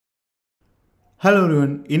Hello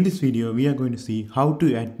everyone, in this video we are going to see how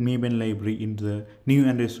to add maven library into the new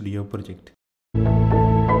Android Studio project.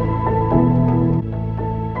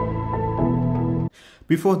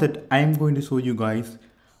 Before that, I am going to show you guys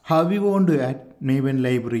how we want to add maven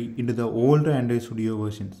library into the older Android Studio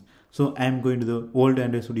versions. So I am going to the old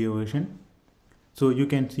Android Studio version. So you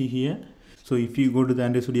can see here. So if you go to the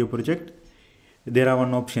Android Studio project, there are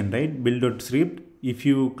one option, right? Build.script. If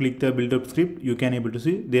you click the build.script, you can able to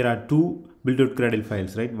see there are two build.gradle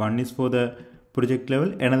files, right? One is for the project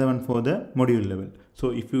level, another one for the module level.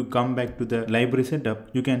 So if you come back to the library setup,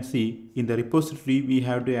 you can see in the repository we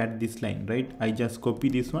have to add this line, right? I just copy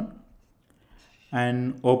this one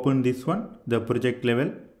and open this one, the project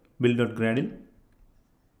level build.gradle,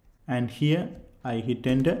 and here I hit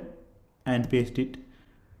enter and paste it,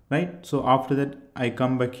 right? So after that I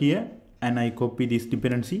come back here and I copy this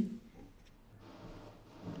dependency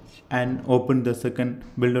and open the second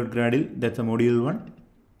build.gradle, that's a module one,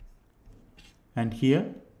 and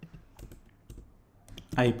here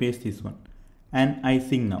I paste this one and I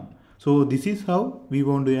sync now. So this is how we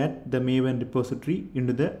want to add the maven repository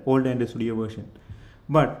into the old Android Studio version.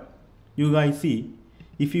 But you guys see,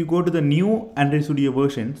 if you go to the new Android Studio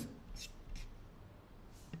versions,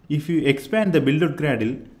 if you expand the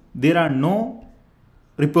build.gradle, there are no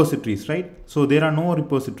repositories, right? So there are no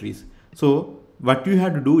repositories. So what you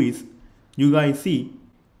have to do is, you guys see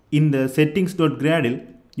in the settings.gradle,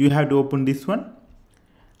 you have to open this one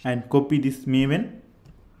and copy this maven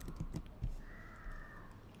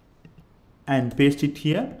and paste it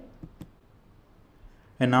here,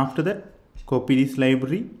 and after that copy this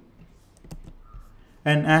library,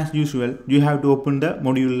 and as usual you have to open the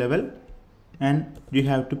module level and you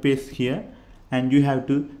have to paste here and you have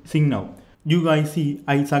to sync now. You guys see,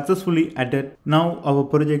 I successfully added. Now our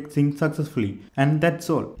project syncs successfully, and that's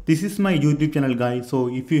all. This is my YouTube channel, guys. So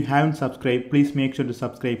if you haven't subscribed, please make sure to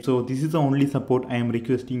subscribe. So this is the only support I am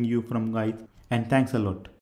requesting you from, guys, and thanks a lot.